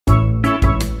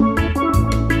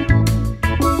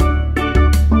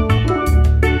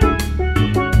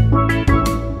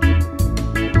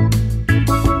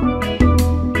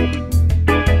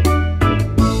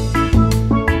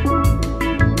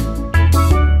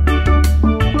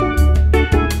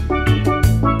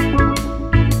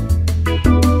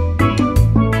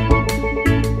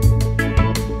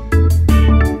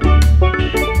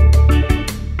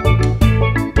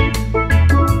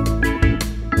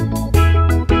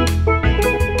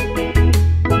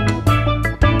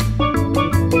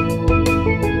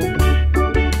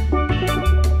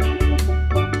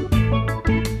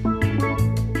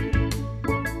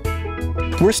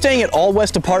We're staying at All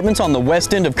West Apartments on the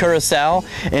west end of Curacao,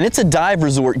 and it's a dive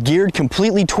resort geared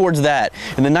completely towards that.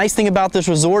 And the nice thing about this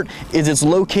resort is it's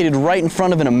located right in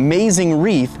front of an amazing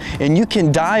reef, and you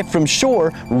can dive from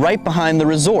shore right behind the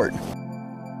resort.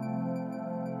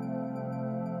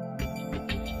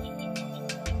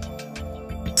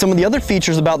 Some of the other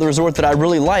features about the resort that I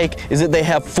really like is that they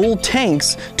have full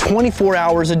tanks 24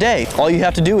 hours a day. All you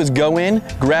have to do is go in,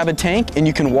 grab a tank, and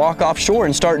you can walk offshore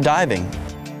and start diving.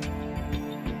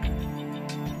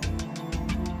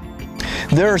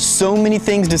 There are so many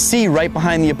things to see right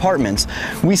behind the apartments.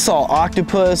 We saw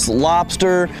octopus,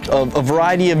 lobster, a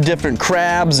variety of different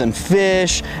crabs and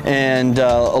fish, and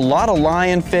a lot of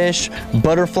lionfish,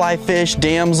 butterfly fish,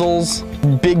 damsels,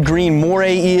 big green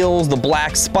moray eels, the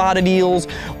black spotted eels.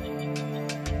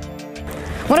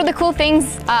 One of the cool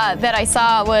things that I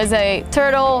saw was a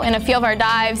turtle in a few of our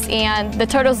dives, and the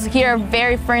turtles here are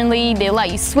very friendly. They let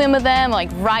you swim with them, like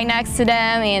right next to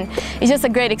them, and it's just a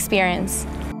great experience.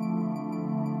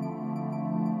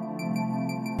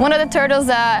 One of the turtles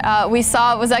that we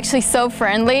saw was actually so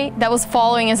friendly that was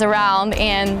following us around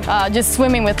and just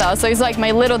swimming with us. So he's like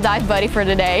my little dive buddy for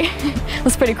the day. It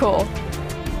was pretty cool.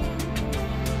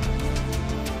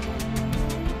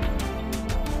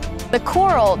 The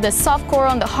coral, the soft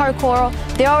coral and the hard coral,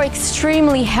 they are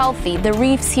extremely healthy. The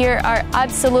reefs here are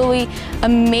absolutely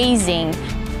amazing.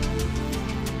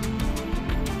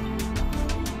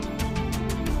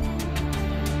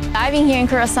 Diving here in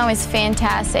Curacao is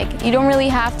fantastic. You don't really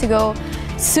have to go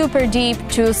super deep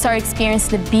to start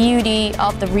experiencing the beauty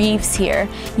of the reefs here.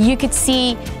 You could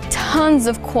see tons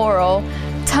of coral,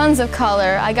 tons of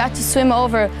color. I got to swim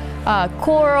over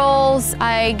corals,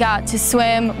 I got to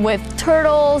swim with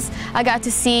turtles, I got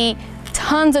to see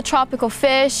tons of tropical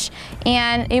fish,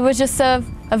 and it was just a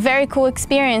very cool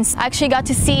experience. I actually got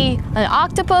to see an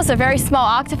octopus, a very small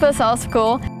octopus, that was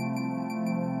cool.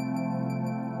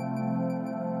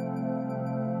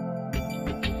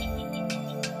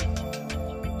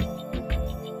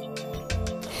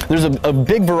 There's a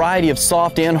big variety of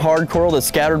soft and hard coral that's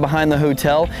scattered behind the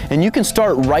hotel, and you can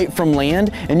start right from land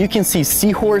and you can see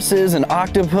seahorses and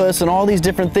octopus and all these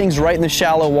different things right in the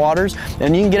shallow waters,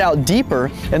 and you can get out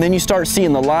deeper and then you start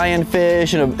seeing the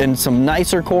lionfish and some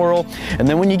nicer coral, and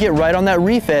then when you get right on that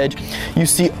reef edge you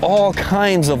see all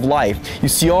kinds of life. You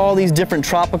see all these different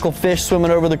tropical fish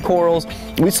swimming over the corals.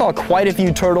 We saw quite a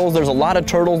few turtles. There's a lot of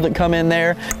turtles that come in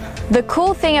there. The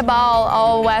cool thing about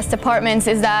All West Apartments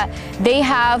is that they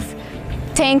have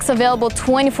tanks available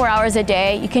 24 hours a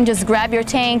day. You can just grab your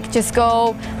tank, just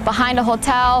go behind a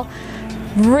hotel,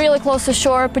 really close to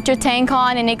shore, put your tank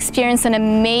on and experience an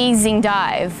amazing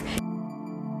dive.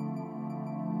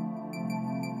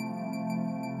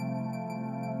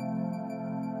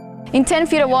 In 10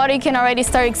 feet of water, you can already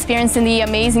start experiencing the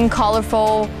amazing,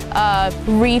 colorful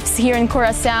reefs here in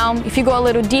Curacao. If you go a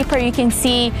little deeper, you can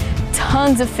see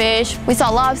tons of fish. We saw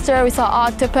lobster, we saw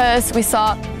octopus, we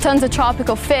saw tons of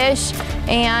tropical fish,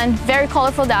 and very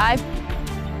colorful dive.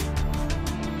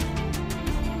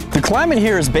 The climate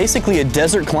here is basically a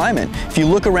desert climate. If you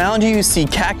look around you, you see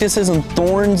cactuses and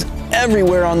thorns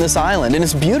everywhere on this island, and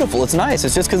it's beautiful, it's nice.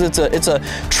 It's just because it's a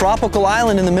tropical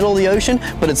island in the middle of the ocean,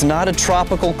 but it's not a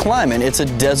tropical climate, it's a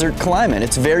desert climate.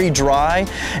 It's very dry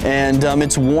and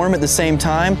it's warm at the same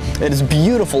time. It is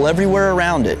beautiful everywhere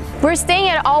around it. We're staying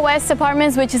at All West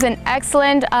Apartments, which is an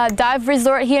excellent dive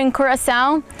resort here in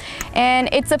Curacao, and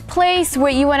it's a place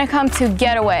where you want to come to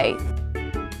get away.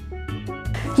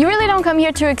 You really don't come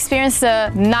here to experience the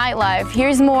nightlife.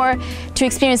 Here's more to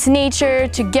experience nature,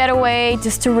 to get away,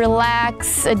 just to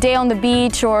relax, a day on the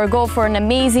beach, or go for an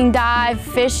amazing dive,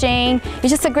 fishing. It's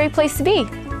just a great place to be.